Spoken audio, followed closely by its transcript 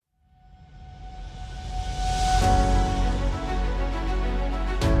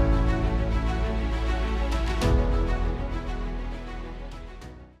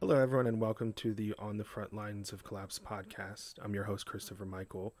Hello, everyone, and welcome to the On the Front Lines of Collapse podcast. I'm your host, Christopher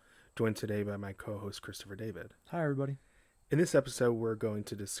Michael, joined today by my co-host, Christopher David. Hi, everybody. In this episode, we're going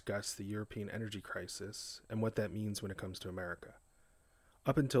to discuss the European energy crisis and what that means when it comes to America.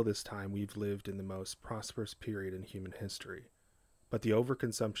 Up until this time, we've lived in the most prosperous period in human history, but the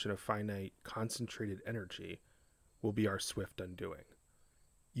overconsumption of finite, concentrated energy will be our swift undoing.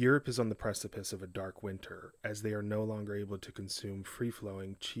 Europe is on the precipice of a dark winter, as they are no longer able to consume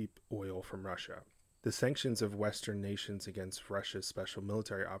free-flowing, cheap oil from Russia. The sanctions of Western nations against Russia's special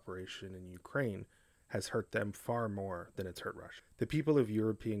military operation in Ukraine has hurt them far more than it's hurt Russia. The people of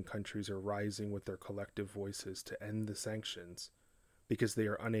European countries are rising with their collective voices to end the sanctions because they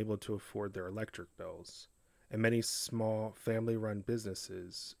are unable to afford their electric bills, and many small, family-run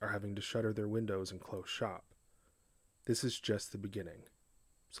businesses are having to shutter their windows and close shop. This is just the beginning.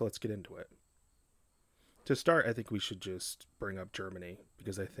 So let's get into it. To start, I think we should just bring up Germany,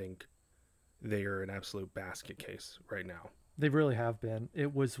 because I think they are an absolute basket case right now. They really have been.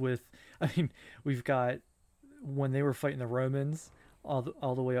 It was we've got when they were fighting the Romans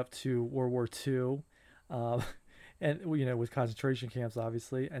all the way up to World War II, and with concentration camps,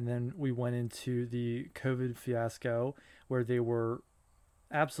 obviously. And then we went into the COVID fiasco where they were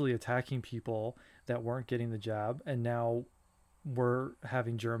absolutely attacking people that weren't getting the jab. And now we're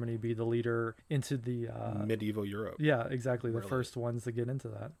having Germany be the leader into the medieval Europe. Yeah, exactly. Really. The first ones to get into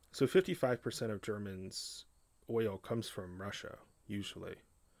that. So 55% of Germans' oil comes from Russia, usually.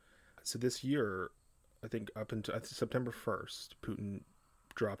 So this year, I think up until September 1st, Putin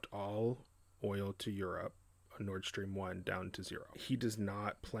dropped all oil to Europe on Nord Stream 1 down to zero. He does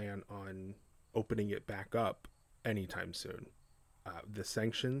not plan on opening it back up anytime soon. The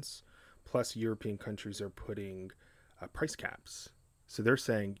sanctions, plus European countries are putting price caps. So they're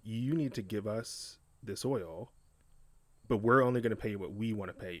saying, you need to give us this oil, but we're only going to pay you what we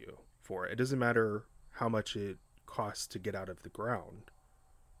want to pay you for it. It doesn't matter how much it costs to get out of the ground.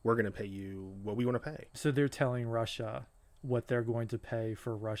 We're going to pay you what we want to pay. So they're telling Russia what they're going to pay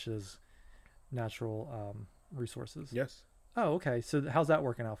for Russia's natural resources. Yes. Oh, okay. So how's that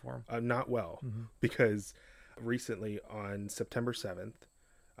working out for them? Not well, because recently on September 7th,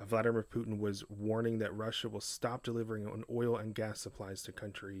 Vladimir Putin was warning that Russia will stop delivering on oil and gas supplies to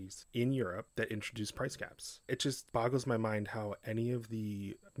countries in Europe that introduce price caps. It just boggles my mind how any of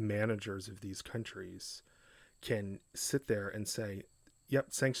the managers of these countries can sit there and say, yep,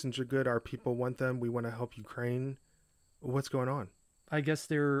 sanctions are good. Our people want them. We want to help Ukraine. What's going on? I guess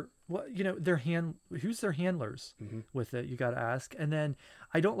who's their handlers with it? You got to ask. And then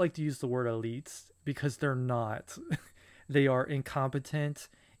I don't like to use the word elites because they're not. They are incompetent,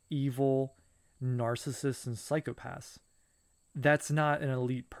 evil, narcissists, and psychopaths. That's not an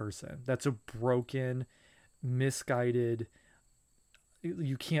elite person. That's a broken, misguided.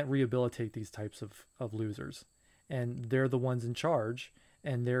 You can't rehabilitate these types of losers. And they're the ones in charge,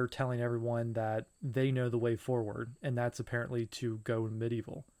 and they're telling everyone that they know the way forward, and that's apparently to go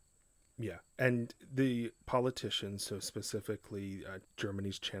medieval. Yeah, and the politicians, so specifically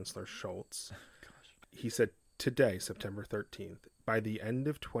Germany's Chancellor Scholz, he said today, September 13th, by the end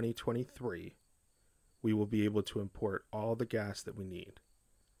of 2023, we will be able to import all the gas that we need.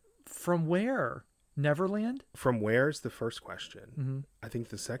 From where? Neverland? From where is the first question. I think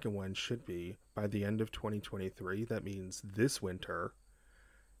the second one should be by the end of 2023. That means this winter,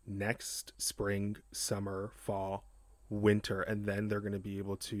 next spring, summer, fall, winter, and then they're going to be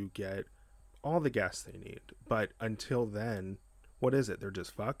able to get all the gas they need. But until then, what is it? They're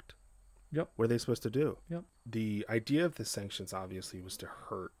just fucked? Yep. What are they supposed to do? Yep. The idea of the sanctions obviously was to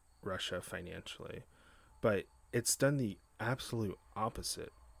hurt Russia financially, but it's done the absolute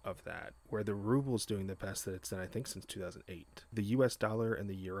opposite of that, where the ruble's doing the best that it's done, I think, since 2008. The US dollar and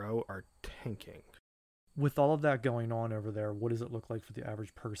the euro are tanking. With all of that going on over there, what does it look like for the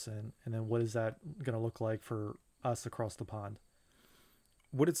average person? And then what is that going to look like for us across the pond?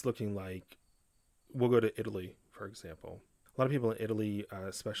 What it's looking like, we'll go to Italy, for example. A lot of people in Italy,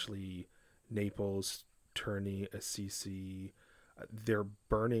 especially Naples, Terni, Assisi, they're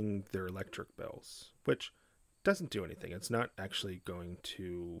burning their electric bills, which doesn't do anything. It's not actually going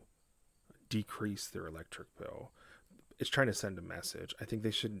to decrease their electric bill. It's trying to send a message. I think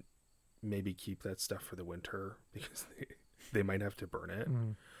they should maybe keep that stuff for the winter because they might have to burn it.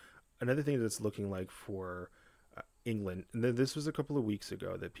 Another thing that's looking like for England, and this was a couple of weeks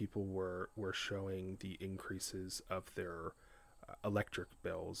ago that people were showing the increases of their electric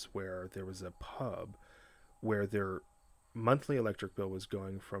bills, where there was a pub where their monthly electric bill was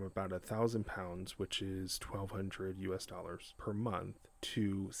going from about £1,000, which is $1,200 per month,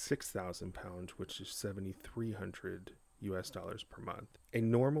 to £6,000, which is $7,300 US dollars per month. A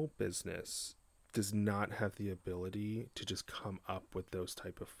normal business does not have the ability to just come up with those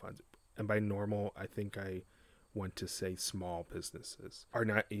type of funds. And by normal, I think I want to say small businesses are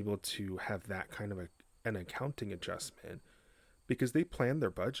not able to have that kind of an accounting adjustment because they plan their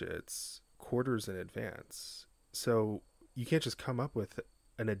budgets quarters in advance. So you can't just come up with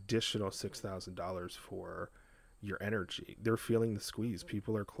an additional $6,000 for your energy. They're feeling the squeeze.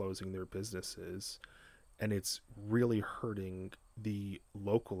 People are closing their businesses, and it's really hurting the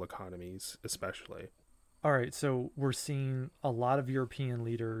local economies, especially. All right, so we're seeing a lot of European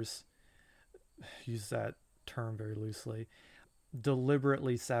leaders use that term very loosely,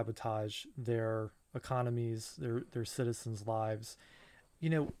 deliberately sabotage their economies, their citizens' lives. You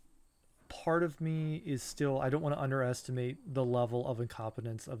know, part of me is still, I don't want to underestimate the level of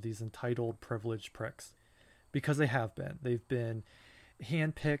incompetence of these entitled privileged pricks, because they have been. They've been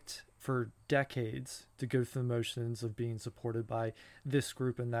handpicked for decades to go through the motions of being supported by this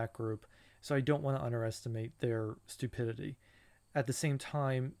group and that group. So I don't want to underestimate their stupidity. At the same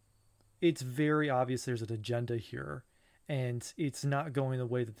time, it's very obvious there's an agenda here, and it's not going the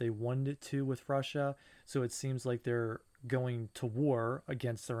way that they wanted it to with Russia. So it seems like they're going to war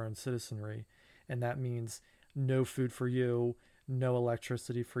against their own citizenry. And that means no food for you, no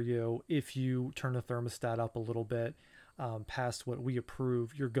electricity for you. If you turn the thermostat up a little bit past what we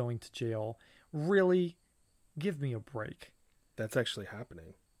approve, you're going to jail. Really, give me a break. That's actually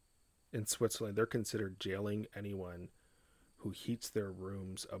happening. In Switzerland, they're considered jailing anyone who heats their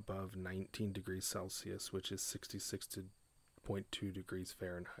rooms above 19 degrees Celsius, which is 66.2 degrees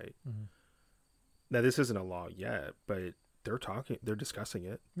Fahrenheit. Mm-hmm. Now, this isn't a law yet, but they're discussing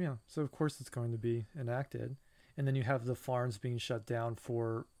it. Yeah, so of course it's going to be enacted. And then you have the farms being shut down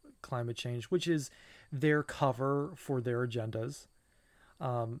for climate change, which is their cover for their agendas.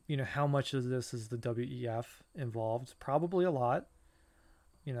 How much of this is the WEF involved? Probably a lot.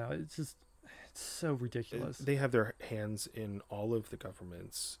 It's so ridiculous. They have their hands in all of the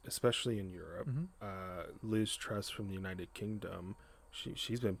governments, especially in Europe. Mm-hmm. Liz Truss from the United Kingdom,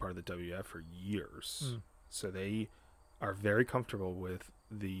 she's been part of the WEF for years. So they are very comfortable with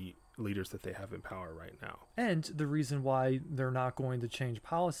the leaders that they have in power right now. And the reason why they're not going to change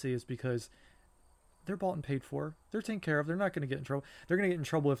policy is because they're bought and paid for. They're taken care of. They're not going to get in trouble. They're going to get in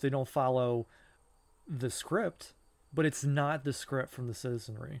trouble if they don't follow the script, but it's not the script from the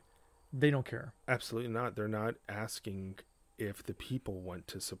citizenry. They don't care. Absolutely not. They're not asking if the people want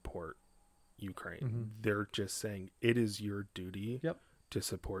to support Ukraine. Mm-hmm. They're just saying it is your duty to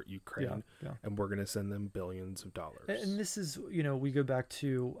support Ukraine, and we're going to send them billions of dollars. And this is, we go back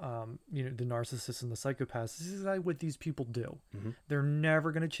to, the narcissists and the psychopaths. This is what these people do. Mm-hmm. They're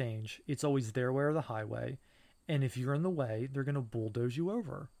never going to change. It's always their way or the highway. And if you're in the way, they're going to bulldoze you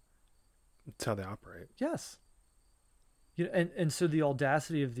over. That's how they operate. Yes. And so the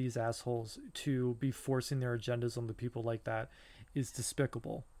audacity of these assholes to be forcing their agendas on the people like that is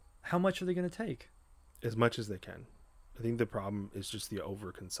despicable. How much are they going to take? As much as they can. I think the problem is just the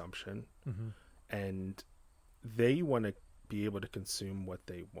overconsumption. Mm-hmm. And they want to be able to consume what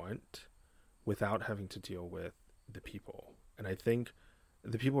they want without having to deal with the people. And I think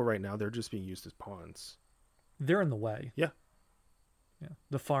the people right now, they're just being used as pawns. They're in the way. Yeah. Yeah.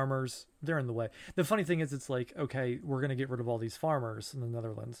 The farmers, they're in the way. The funny thing is, it's like, okay, we're going to get rid of all these farmers in the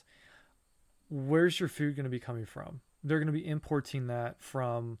Netherlands. Where's your food going to be coming from? They're going to be importing that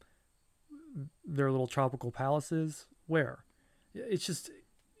from their little tropical palaces. Where? It's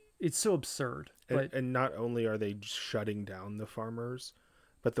so absurd. And not only are they shutting down the farmers,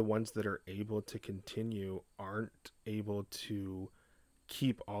 but the ones that are able to continue aren't able to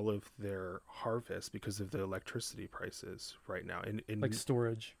keep all of their harvest because of the electricity prices right now. In like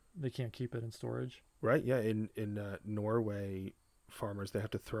storage, they can't keep it in storage. Right? Yeah. In Norway, farmers, they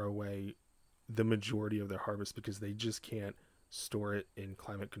have to throw away the majority of their harvest because they just can't store it in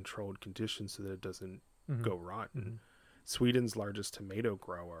climate controlled conditions so that it doesn't go rotten. Mm-hmm. Sweden's largest tomato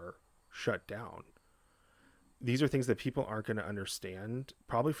grower shut down. These are things that people aren't going to understand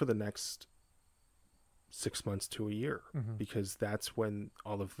probably for the next 6 months to a year, because that's when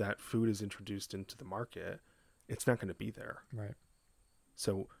all of that food is introduced into the market. It's not going to be there. Right.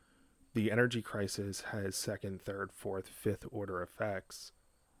 So the energy crisis has second, third, fourth, fifth order effects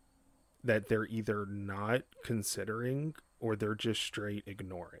that they're either not considering or they're just straight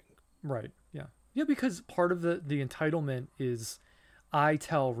ignoring. Right. Yeah. Yeah, because part of the entitlement is I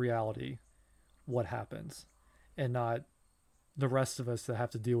tell reality what happens and not the rest of us that have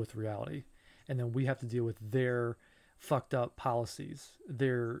to deal with reality. And then we have to deal with their fucked up policies,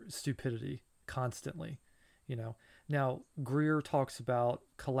 their stupidity constantly, Now, Greer talks about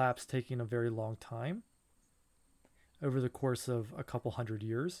collapse taking a very long time. over the course of a couple hundred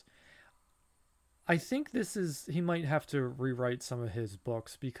years. I think he might have to rewrite some of his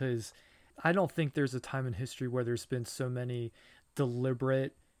books, because I don't think there's a time in history where there's been so many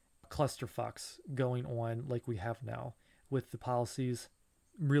deliberate clusterfucks going on like we have now, with the policies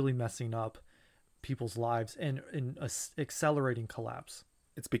really messing up people's lives and in accelerating collapse.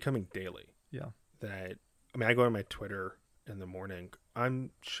 It's becoming daily. Yeah. I go on my Twitter in the morning.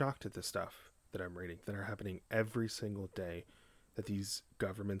 I'm shocked at the stuff that I'm reading that are happening every single day, that these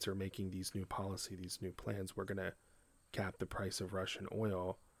governments are making these new policy, these new plans. We're going to cap the price of Russian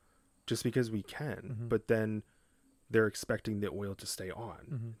oil just because we can. Mm-hmm. But then they're expecting the oil to stay on.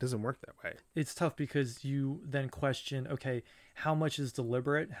 Mm-hmm. It doesn't work that way. It's tough, because you then question, okay, how much is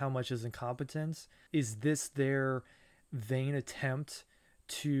deliberate? How much is incompetence? Is this their vain attempt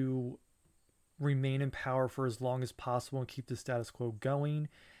to remain in power for as long as possible and keep the status quo going,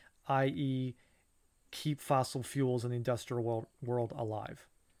 i.e., keep fossil fuels in the industrial world alive?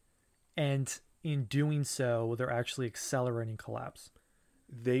 And in doing so, they're actually accelerating collapse.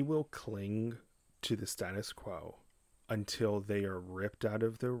 They will cling to the status quo until they are ripped out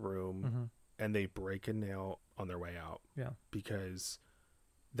of the room Mm-hmm. and they break a nail on their way out. Yeah. Because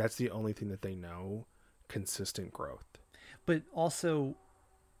that's the only thing that they know, consistent growth. But also,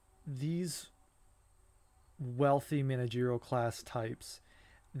 these wealthy managerial class types,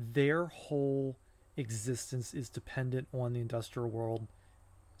 their whole existence is dependent on the industrial world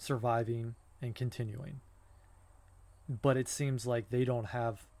surviving and continuing. But it seems like they don't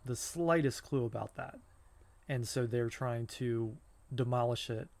have the slightest clue about that. And so they're trying to demolish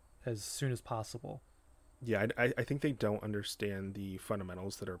it as soon as possible. Yeah, I think they don't understand the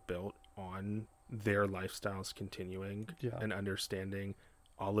fundamentals that are built on their lifestyles continuing, and understanding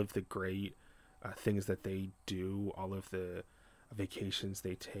all of the great things that they do, all of the vacations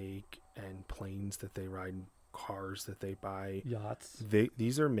they take, and planes that they ride, cars that they buy, yachts.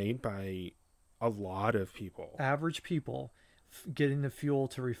 These are made by a lot of people. Average people getting the fuel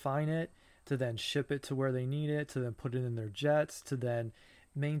to refine it, to then ship it to where they need it, to then put it in their jets, to then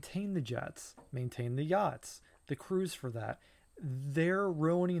maintain the jets, maintain the yachts, the crews for that. They're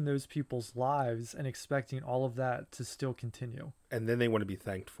ruining those people's lives and expecting all of that to still continue. And then they want to be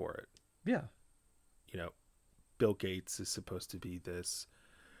thanked for it. Yeah. You know, Bill Gates is supposed to be this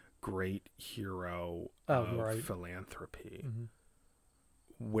great hero of philanthropy. Mm-hmm.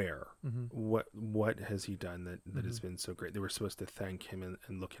 Where? Mm-hmm. What has he done that Mm-hmm. has been so great? They were supposed to thank him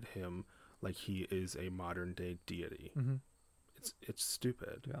and look at him like he is a modern day deity. Mm-hmm. It's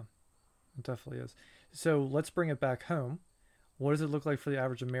stupid. Yeah, it definitely is. So let's bring it back home. What does it look like for the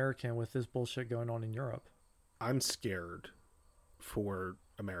average American with this bullshit going on in Europe? I'm scared for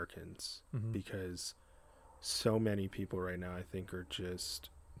Americans, Mm-hmm. because so many people right now, I think, are just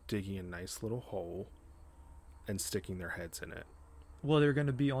digging a nice little hole and sticking their heads in it. Well, they're going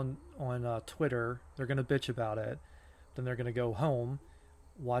to be on Twitter. They're going to bitch about it. Then they're going to go home,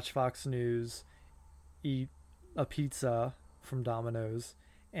 watch Fox News, eat a pizza from Domino's,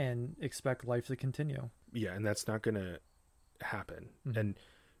 and expect life to continue. Yeah, and that's not going to happen. Mm-hmm. And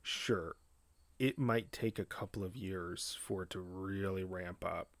sure, it might take a couple of years for it to really ramp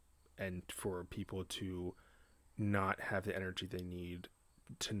up and for people to not have the energy they need,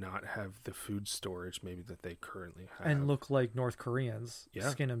 to not have the food storage maybe that they currently have, and look like North Koreans,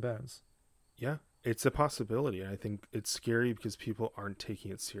 skin and bones. Yeah, it's a possibility. And I think it's scary because people aren't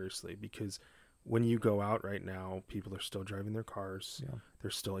taking it seriously, because when you go out right now, people are still driving their cars. Yeah.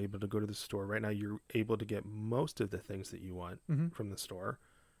 They're still able to go to the store. Right now, you're able to get most of the things that you want Mm-hmm. from the store.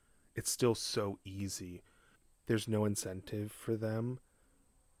 It's still so easy. There's no incentive for them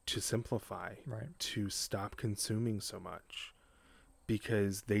to simplify, right, to stop consuming so much,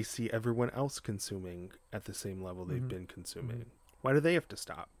 because they see everyone else consuming at the same level they've Mm-hmm. been consuming. Mm-hmm. Why do they have to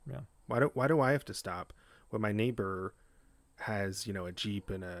stop? Yeah. Why do I have to stop when my neighbor has, a Jeep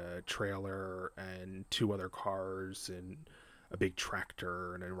and a trailer and 2 other cars and a big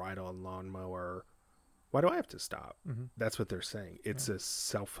tractor and a ride-on lawnmower? Why do I have to stop? Mm-hmm. That's what they're saying. It's a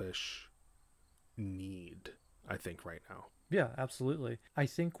selfish need, I think, right now. Yeah, absolutely. I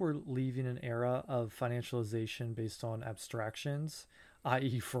think we're leaving an era of financialization based on abstractions,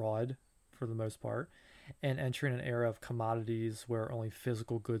 i.e. fraud for the most part, and entering an era of commodities where only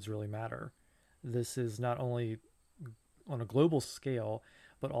physical goods really matter. This is not only on a global scale,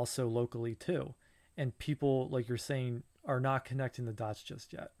 but also locally too. And people, like you're saying, are not connecting the dots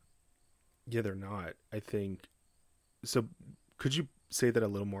just yet. Yeah, they're not. I think. So could you say that a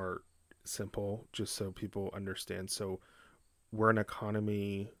little more simple, just so people understand? So we're an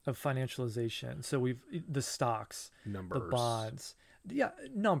economy of financialization. So we've the stocks, numbers, the bonds, Yeah,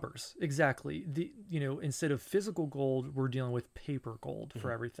 numbers, exactly. Instead of physical gold, we're dealing with paper gold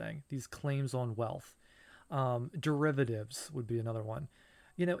for everything. These claims on wealth. Derivatives would be another one.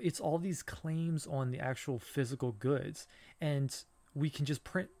 It's all these claims on the actual physical goods, and we can just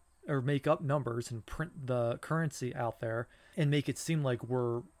print or make up numbers and print the currency out there and make it seem like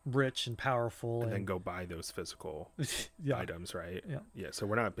we're rich and powerful and then go buy those physical yeah, items, right? yeah, So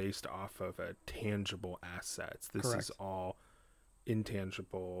we're not based off of a tangible assets. This correct. is all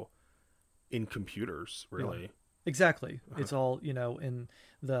intangible in computers, really. Yeah. Exactly. It's all, in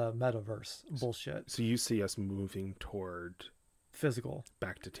the metaverse bullshit. So you see us moving toward physical,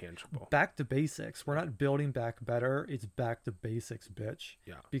 back to tangible, back to basics. We're not building back better. It's back to basics, bitch.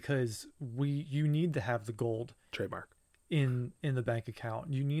 Yeah. Because you need to have the gold trademark in the bank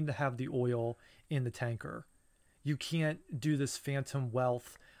account. You need to have the oil in the tanker. You can't do this phantom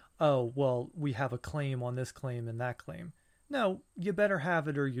wealth. Oh, well, we have a claim on this claim and that claim. No, you better have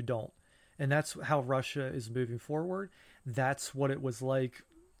it or you don't. And that's how Russia is moving forward. That's what it was like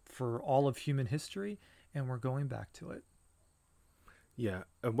for all of human history, and we're going back to it. Yeah,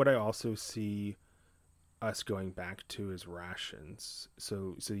 and what I also see us going back to is rations.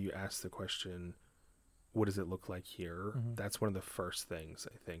 So you asked the question, what does it look like here? Mm-hmm. That's one of the first things,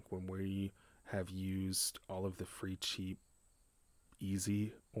 I think, when we have used all of the free, cheap,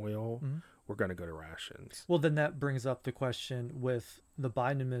 easy oil, Mm-hmm. we're going to go to rations. Well, then that brings up the question with the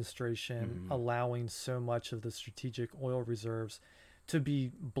Biden administration Mm-hmm. allowing so much of the strategic oil reserves to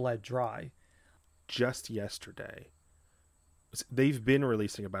be bled dry. Just yesterday, they've been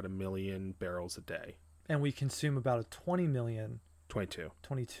releasing about 1 million barrels a day. And we consume about a 22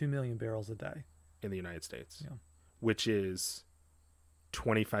 million barrels a day. In the United States. Yeah. Which is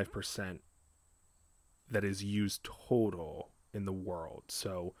 25% that is used total in the world.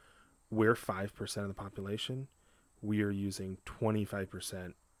 So we're 5% of the population. We are using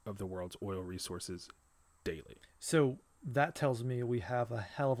 25% of the world's oil resources daily. So that tells me we have a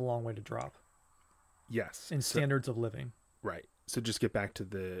hell of a long way to drop. Yes. In standards of living. Right. So just get back to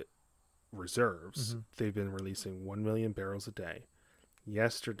the reserves. Mm-hmm. They've been releasing 1 million barrels a day.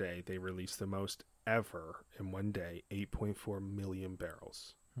 Yesterday, they released the most ever in one day, 8.4 million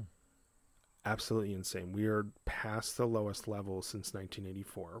barrels. Absolutely insane. We are past the lowest level since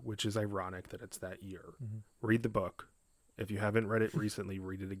 1984, which is ironic that it's that year. Mm-hmm. Read the book. If you haven't read it recently,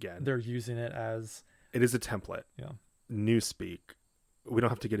 read it again. They're using it as... It is a template. Yeah. Newspeak. We don't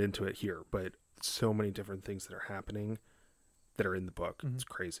have to get into it here, but so many different things that are happening that are in the book. Mm-hmm. It's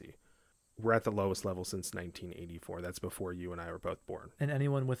crazy. We're at the lowest level since 1984. That's before you and I were both born. And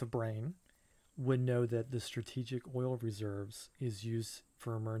anyone with a brain would know that the strategic oil reserves is used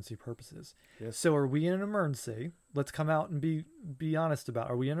for emergency purposes. Yes. So are we in an emergency? Let's come out and be honest about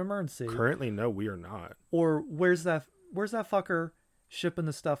it. Are we in an emergency? Currently, no, we are not. Or where's that fucker shipping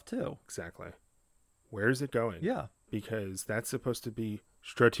the stuff to? Exactly. Where is it going? Yeah. Because that's supposed to be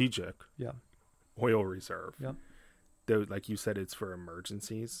strategic. Yeah. Oil reserve. Yeah. Though, like you said, it's for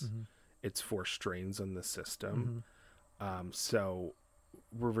emergencies. Mm-hmm. It's for strains on the system. So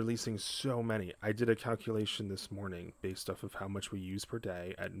we're releasing so many. I did a calculation this morning based off of how much we use per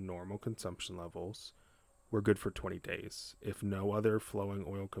day at normal consumption levels. We're good for 20 days. If no other flowing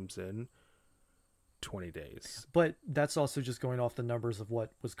oil comes in, 20 days. But that's also just going off the numbers of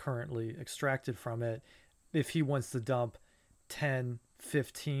what was currently extracted from it. If he wants to dump 10,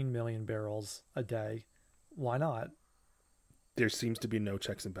 15 million barrels a day, why not? There seems to be no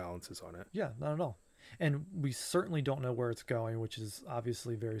checks and balances on it. Yeah, not at all. And we certainly don't know where it's going, which is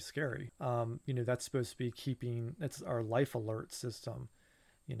obviously very scary. That's supposed to be that's our life alert system,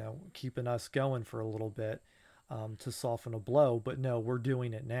 keeping us going for a little bit to soften a blow. But no, we're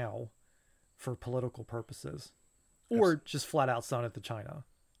doing it now for political purposes, or just flat out selling it to China.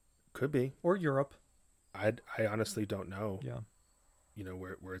 Could be. Or Europe. I honestly don't know. Yeah.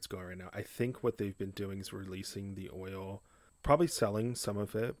 Where it's going right now. I think what they've been doing is releasing the oil, probably selling some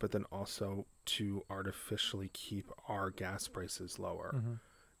of it, but then also to artificially keep our gas prices lower. Mm-hmm.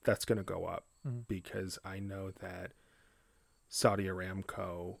 That's going to go up because I know that Saudi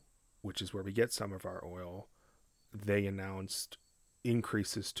Aramco, which is where we get some of our oil, they announced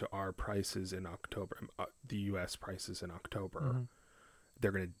increases to our prices in October, the U.S. prices in October. Mm-hmm.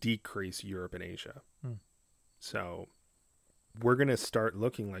 They're going to decrease Europe and Asia. Mm. So we're going to start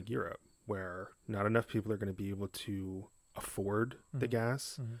looking like Europe, where not enough people are going to be able to afford the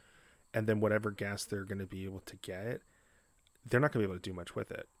gas. Mm-hmm. And then whatever gas they're going to be able to get, they're not going to be able to do much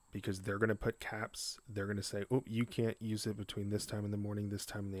with it because they're going to put caps. They're going to say, oh, you can't use it between this time in the morning, this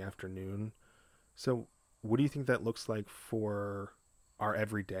time in the afternoon. So what do you think that looks like for our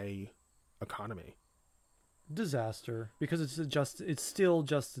everyday economy? Disaster, because it's still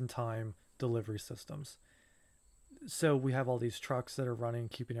just in time delivery systems. So we have all these trucks that are running,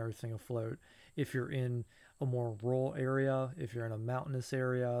 keeping everything afloat. If you're in a more rural area, if you're in a mountainous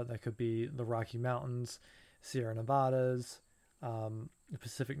area, that could be the Rocky Mountains, Sierra Nevadas, the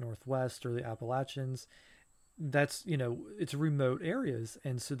Pacific Northwest, or the Appalachians. That's, it's remote areas.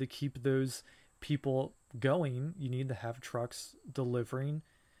 And so to keep those people going, you need to have trucks delivering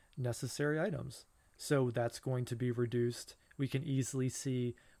necessary items. So that's going to be reduced. We can easily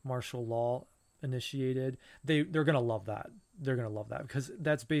see martial law initiated. They're going to love that. They're going to love that because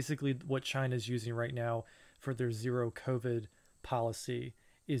that's basically what China's using right now for their zero COVID policy,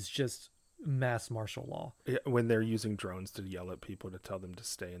 is just mass martial law. Yeah, when they're using drones to yell at people to tell them to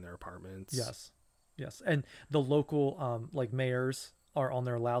stay in their apartments. Yes. And the local like mayors are on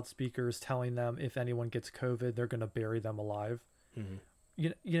their loudspeakers telling them if anyone gets COVID, they're going to bury them alive.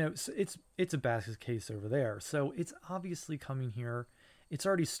 Mm-hmm. So it's a basket case over there. So it's obviously coming here. It's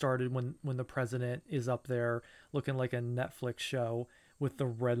already started when the president is up there looking like a Netflix show with the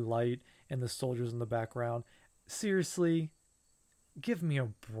red light and the soldiers in the background. Seriously, give me a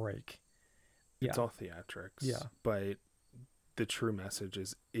break. It's all theatrics. Yeah. But the true message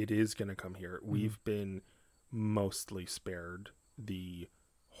is it is going to come here. Mm-hmm. We've been mostly spared the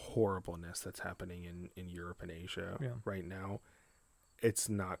horribleness that's happening in Europe and Asia right now. It's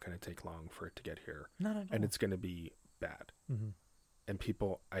not going to take long for it to get here. Not at all. And it's going to be bad. Mm-hmm. And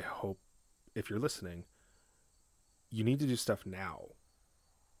people, I hope, if you're listening, you need to do stuff now.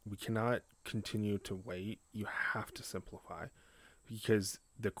 We cannot continue to wait. You have to simplify. Because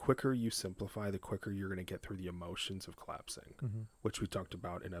the quicker you simplify, the quicker you're going to get through the emotions of collapsing, mm-hmm. which we talked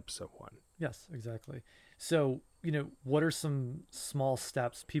about in episode 1. Yes, exactly. So, what are some small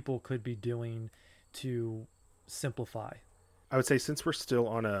steps people could be doing to simplify? I would say, since we're still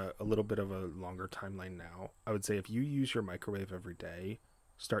on a little bit of a longer timeline now, I would say if you use your microwave every day,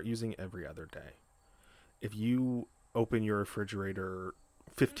 start using every other day. If you open your refrigerator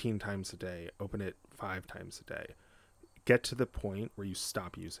 15 times a day, open it 5 times a day. Get to the point where you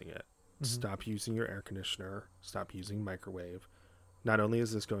stop using it. Mm-hmm. Stop using your air conditioner. Stop using microwave. Not only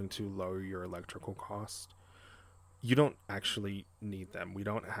is this going to lower your electrical cost, you don't actually need them. We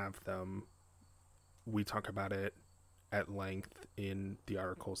don't have them. We talk about it at length in the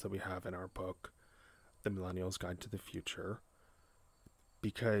articles that we have in our book, The Millennial's Guide to the Future,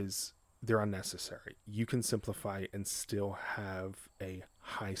 because they're unnecessary. You can simplify and still have a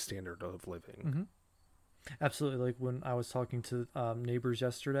high standard of living. Mm-hmm. Absolutely. Like when I was talking to neighbors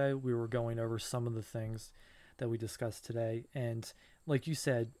yesterday, we were going over some of the things that we discussed today. And like you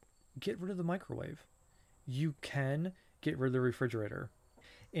said, get rid of the microwave. You can get rid of the refrigerator.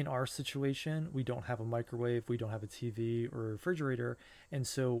 In our situation, we don't have a microwave, we don't have a TV or a refrigerator. And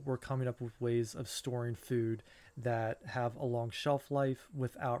so we're coming up with ways of storing food that have a long shelf life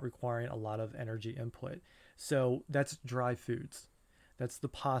without requiring a lot of energy input. So that's dry foods. That's the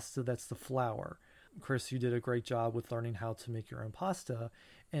pasta, that's the flour. Chris, you did a great job with learning how to make your own pasta,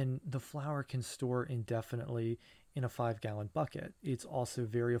 and the flour can store indefinitely in a 5-gallon bucket. It's also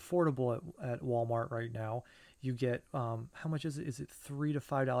very affordable at Walmart right now. You get, how much is it? Is it $3 to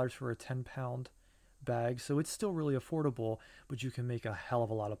 $5 for a 10-pound bag? So it's still really affordable, but you can make a hell of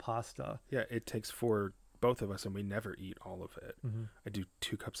a lot of pasta. Yeah, it takes for both of us, and we never eat all of it. Mm-hmm. I do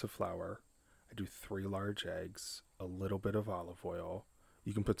 2 cups of flour. I do 3 large eggs, a little bit of olive oil.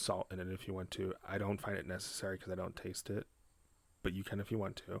 You can put salt in it if you want to. I don't find it necessary because I don't taste it, but you can if you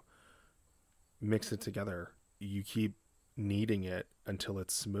want to. Mix it together. You keep kneading it until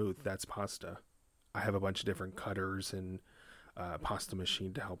it's smooth. That's pasta. I have a bunch of different cutters and pasta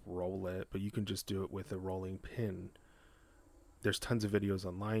machine to help roll it, but you can just do it with a rolling pin. There's tons of videos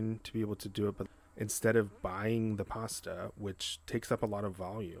online to be able to do it, but instead of buying the pasta, which takes up a lot of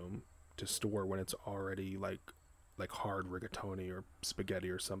volume to store when it's already like hard rigatoni or spaghetti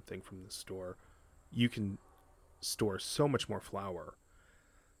or something from the store, you can store so much more flour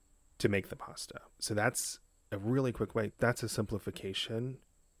to make the pasta. So that's a really quick way. That's a simplification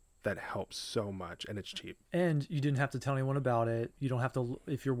that helps so much, and it's cheap. And you didn't have to tell anyone about it. You don't have to,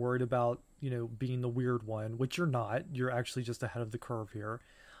 if you're worried about, being the weird one, which you're not. You're actually just ahead of the curve here.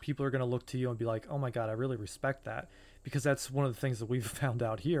 People are going to look to you and be like, oh my God, I really respect that. Because that's one of the things that we've found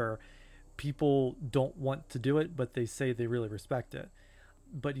out here. People don't want to do it, but they say they really respect it.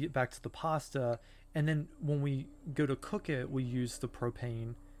 But back to the pasta, and then when we go to cook it, we use the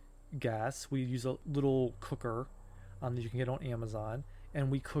propane gas. We use a little cooker that you can get on Amazon,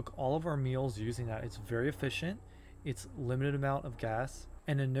 and we cook all of our meals using that. It's very efficient. It's limited amount of gas,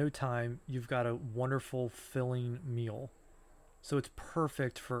 and in no time, you've got a wonderful filling meal. So it's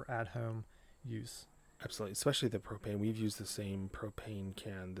perfect for at-home use. Absolutely, especially the propane. We've used the same propane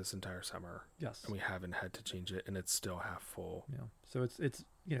can this entire summer, Yes. and we haven't had to change it, and it's still half full. Yeah. So it's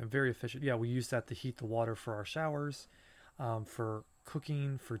very efficient. Yeah, we use that to heat the water for our showers, for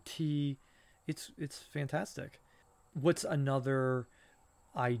cooking, for tea. It's fantastic. What's another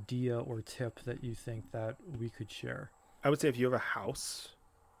idea or tip that you think that we could share? I would say if you have a house,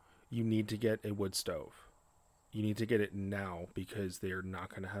 you need to get a wood stove. You need to get it now because they're not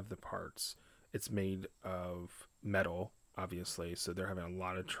going to have the parts. It's made of metal, obviously, so they're having a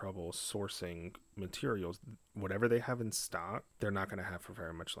lot of trouble sourcing materials. Whatever they have in stock, they're not going to have for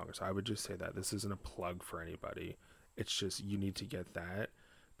very much longer. So I would just say that this isn't a plug for anybody. It's just you need to get that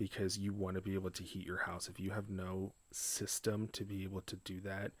because you want to be able to heat your house. If you have no system to be able to do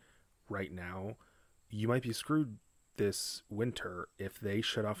that right now, you might be screwed this winter if they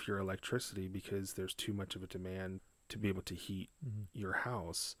shut off your electricity because there's too much of a demand to be able to heat your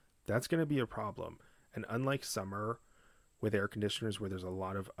house. That's going to be a problem. And unlike summer with air conditioners where there's a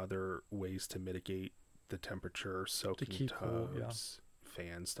lot of other ways to mitigate the temperature, soaking tubs,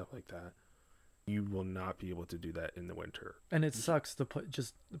 fans, stuff like that, you will not be able to do that in the winter. And it sucks to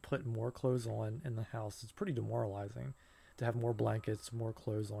put more clothes on in the house. It's pretty demoralizing to have more blankets, more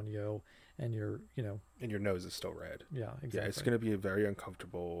clothes on you, and and your nose is still red. Yeah, exactly. Yeah, it's going to be a very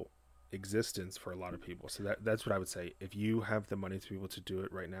uncomfortable existence for a lot of people. So that's what I would say. If you have the money to be able to do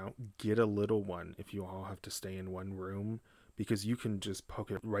it right now, get a little one if you all have to stay in one room, because you can just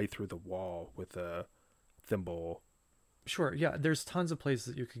poke it right through the wall with a thimble. Sure, yeah, there's tons of places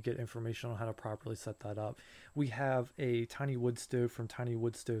that you could get information on how to properly set that up. We have a tiny wood stove from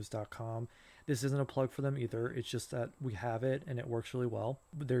tinywoodstoves.com. This isn't a plug for them either. It's just that we have it and it works really well.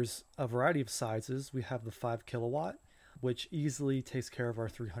 There's a variety of sizes. We have the 5 kilowatt, which easily takes care of our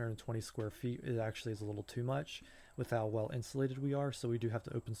 320 square feet. It actually is a little too much with how well insulated we are, so we do have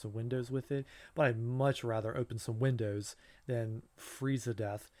to open some windows with it. But I'd much rather open some windows than freeze to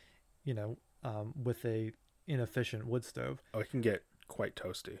death, with a inefficient wood stove. Oh, it can get quite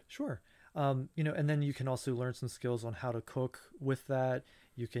toasty. Sure. And then you can also learn some skills on how to cook with that.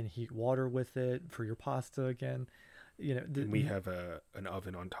 You can heat water with it for your pasta again. And we have an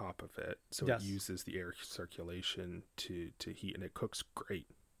oven on top of it, so yes. It uses the air circulation to heat, and it cooks great.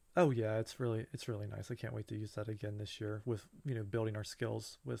 Oh yeah, it's really nice. I can't wait to use that again this year with building our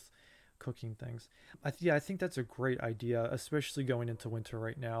skills with cooking things. I think that's a great idea, especially going into winter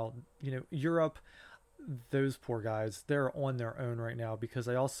right now. Europe, those poor guys, they're on their own right now because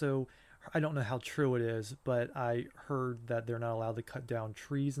I don't know how true it is, but I heard that they're not allowed to cut down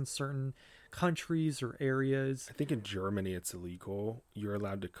trees in certain countries or areas. I think in Germany it's illegal. You're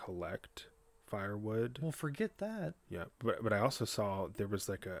allowed to collect firewood. Well, forget that. Yeah, but I also saw there was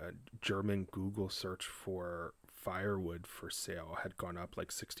like a German Google search for firewood for sale had gone up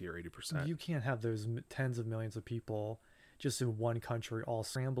like 60 or 80%. You can't have those tens of millions of people just in one country all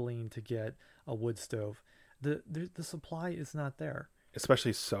scrambling to get a wood stove. The supply is not there.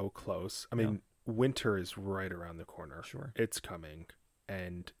 Especially so close. I mean, winter is right around the corner. Sure. It's coming,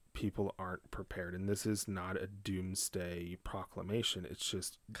 and people aren't prepared. And this is not a doomsday proclamation. It's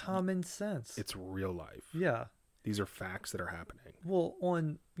just common sense. It's real life. Yeah. These are facts that are happening. Well,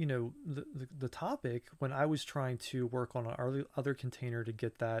 on, the topic, when I was trying to work on an other container to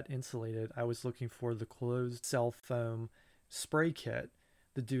get that insulated, I was looking for the closed cell foam spray kit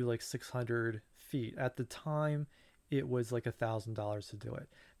to do like 600 feet. At the time, it was like $1,000 to do it.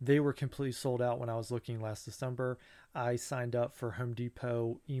 They were completely sold out when I was looking last December. I signed up for Home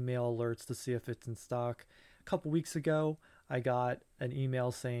Depot email alerts to see if it's in stock. A couple weeks ago, I got an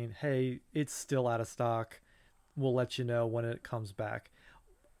email saying, hey, it's still out of stock. We'll let you know when it comes back.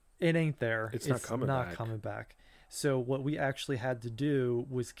 It ain't there. It's not coming back. So what we actually had to do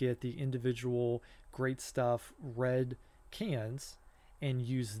was get the individual Great Stuff red cans and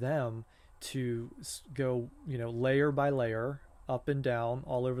use them to go, layer by layer, up and down,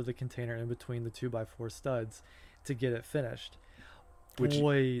 all over the container in between the 2x4 studs to get it finished. Which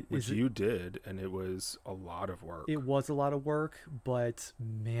you did, and it was a lot of work. It was a lot of work, but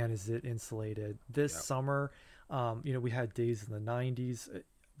man, is it insulated. This summer, we had days in the 90s.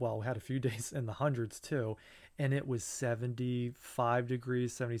 Well, we had a few days in the hundreds too, and it was 75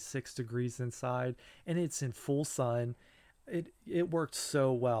 degrees, 76 degrees inside, and it's in full sun. It worked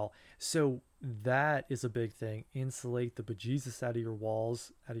so well. So that is a big thing. Insulate the bejesus out of your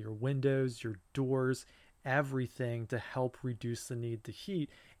walls, out of your windows, your doors, everything to help reduce the need to heat.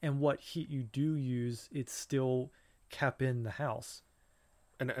 And what heat you do use, it's still kept in the house.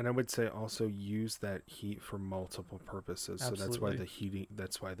 And I would say also use that heat for multiple purposes. Absolutely. So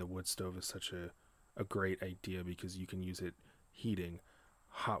that's why the wood stove is such a great idea, because you can use it heating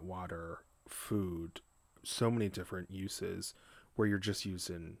hot water, food, so many different uses where you're just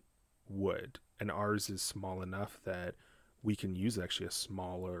using wood, and ours is small enough that we can use actually a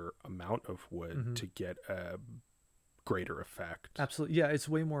smaller amount of wood to get a greater effect. Absolutely. Yeah, it's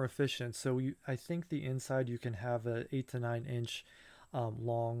way more efficient. So I think the inside you can have a 8 to 9 inch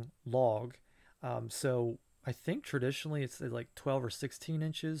long log. So I think traditionally it's like 12 or 16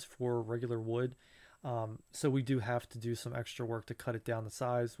 inches for regular wood. So we do have to do some extra work to cut it down the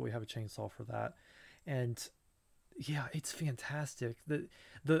size. We have a chainsaw for that. And yeah, it's fantastic.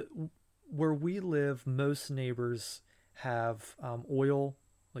 The where we live, most neighbors have oil,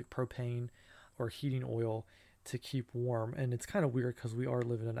 like propane or heating oil, to keep warm. And it's kind of weird because we are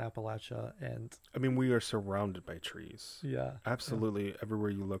living in Appalachia, and I mean, we are surrounded by trees. yeah, Absolutely everywhere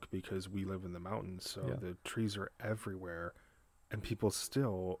you look, because we live in the mountains, so the trees are everywhere, and people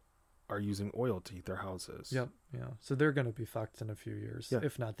still are using oil to heat their houses. yep, yeah. So they're going to be fucked in a few years, Yeah.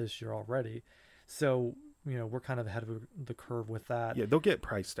 if not this year already. So we're kind of ahead of the curve with that. Yeah, they'll get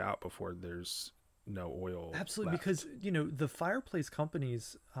priced out before there's no oil. Absolutely, left. because the fireplace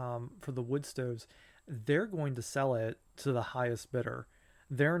companies, for the wood stoves, they're going to sell it to the highest bidder.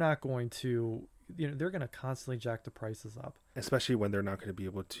 They're not going to, they're going to constantly jack the prices up. Especially when they're not going to be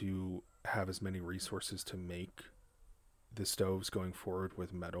able to have as many resources to make the stoves going forward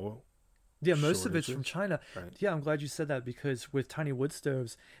with metal. Yeah, most of it's from China. Right. Yeah, I'm glad you said that, because with tiny wood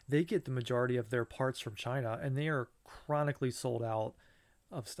stoves, they get the majority of their parts from China, and they are chronically sold out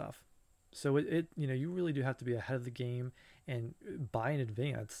of stuff. So you really do have to be ahead of the game and buy in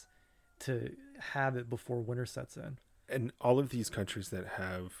advance to have it before winter sets in. And all of these countries that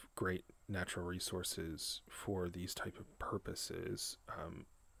have great natural resources for these type of purposes,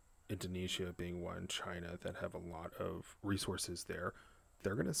 Indonesia being one, China, that have a lot of resources there,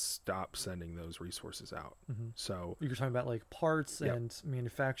 they're going to stop sending those resources out. So you're talking about like parts and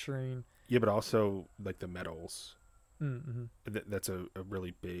manufacturing. Yeah, but also like the metals. That's a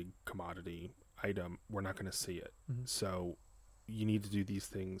really big commodity item. We're not going to see it. So you need to do these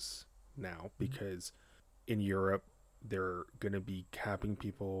things now, because in Europe, they're going to be capping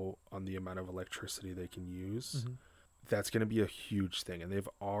people on the amount of electricity they can use. That's going to be a huge thing. And they've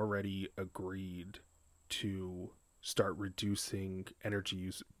already agreed to start reducing energy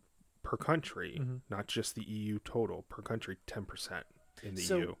use per country, not just the EU total, per country, 10% in the EU.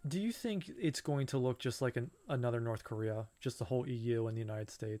 So do you think it's going to look just like another North Korea, just the whole EU and the United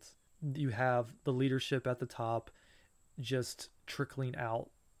States? You have the leadership at the top just trickling out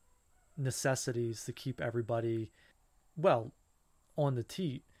necessities to keep everybody, well, on the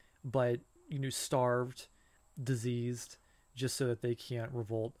teat, but starved, diseased, just so that they can't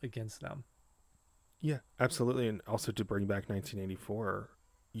revolt against them. Yeah, absolutely. And also, to bring back 1984,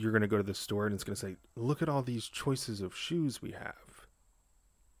 you're going to go to the store and it's going to say, look at all these choices of shoes we have.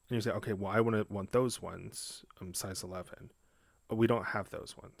 And you say, okay, well, I want those ones, size 11. But we don't have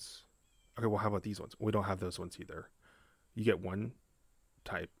those ones. Okay, well, how about these ones? We don't have those ones either. You get one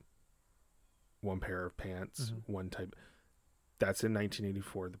type, one pair of pants, one type. That's in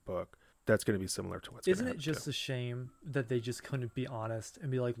 1984, the book. That's going to be similar to what's going to happen. Isn't it just a shame that they just couldn't be honest and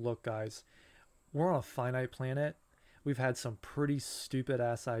be like, look, guys, we're on a finite planet. We've had some pretty stupid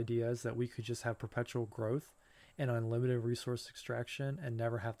ass ideas that we could just have perpetual growth and unlimited resource extraction and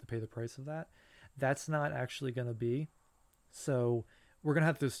never have to pay the price of that. That's not actually going to be. So we're going to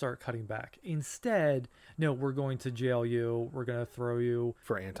have to start cutting back. Instead, no, we're going to jail you. We're going to throw you.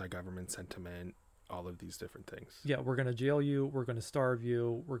 For anti-government sentiment, all of these different things. Yeah, we're going to jail you. We're going to starve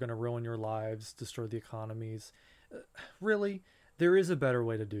you. We're going to ruin your lives, destroy the economies. Really? There is a better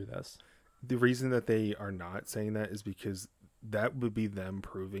way to do this. The reason that they are not saying that is because that would be them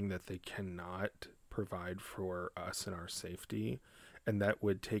proving that they cannot provide for us and our safety, and that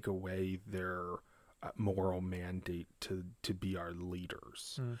would take away their moral mandate to be our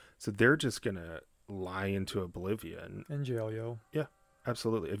leaders. So they're just gonna lie into oblivion and jail you. Yeah,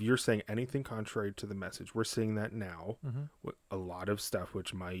 absolutely. If you're saying anything contrary to the message, we're seeing that now with a lot of stuff,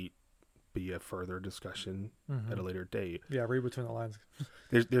 which might be a further discussion at a later date. Yeah, read between the lines.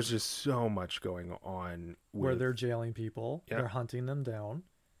 There's just so much going on where they're jailing people. They're hunting them down.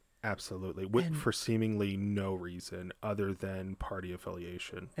 Absolutely. For seemingly no reason other than party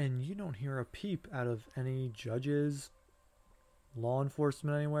affiliation. And you don't hear a peep out of any judges, law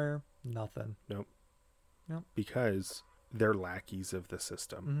enforcement anywhere. Nothing. Nope. Because they're lackeys of the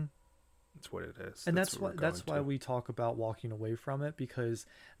system. That's what it is. And that's why we talk about walking away from it, because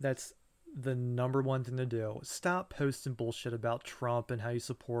that's the number one thing to do. Stop posting bullshit about Trump and how you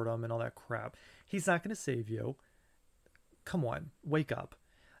support him and all that crap. He's not going to save you. Come on, wake up.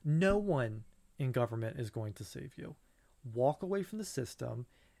 No one in government is going to save you. Walk away from the system.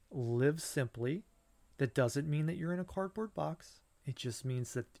 Live simply. That doesn't mean that you're in a cardboard box. It just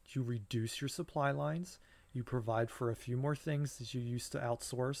means that you reduce your supply lines. You provide for a few more things that you used to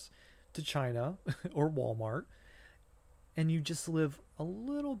outsource to China or Walmart, and you just live a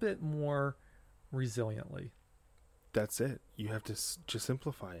little bit more resiliently. That's it. You have to just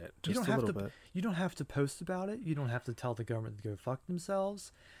simplify it You just don't a have little to bit. you don't have to post about it. You don't have to tell the government to go fuck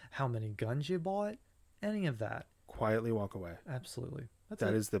themselves, how many guns you bought, any of that. Quietly walk away. Absolutely. That's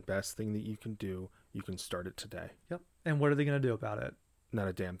That it. is the best thing that you can do. You can start it today. Yep. And what are they going to do about it? Not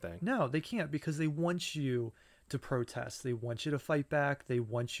a damn thing. No, they can't, because they want you to protest. They want you to fight back. They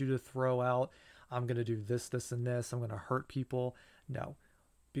want you to throw out, I'm going to do this, this, and this. I'm going to hurt people. No.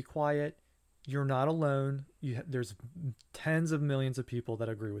 Be quiet. You're not alone. There's tens of millions of people that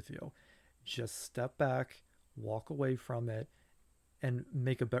agree with you. Just step back, walk away from it, and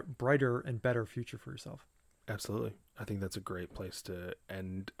make a brighter and better future for yourself. Absolutely. I think that's a great place to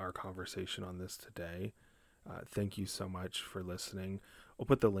end our conversation on this today. Thank you so much for listening. We'll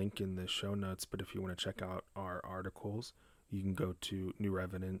put the link in the show notes, but if you want to check out our articles, you can go to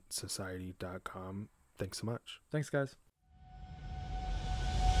newrevenantsociety.com. Thanks so much. Thanks, guys.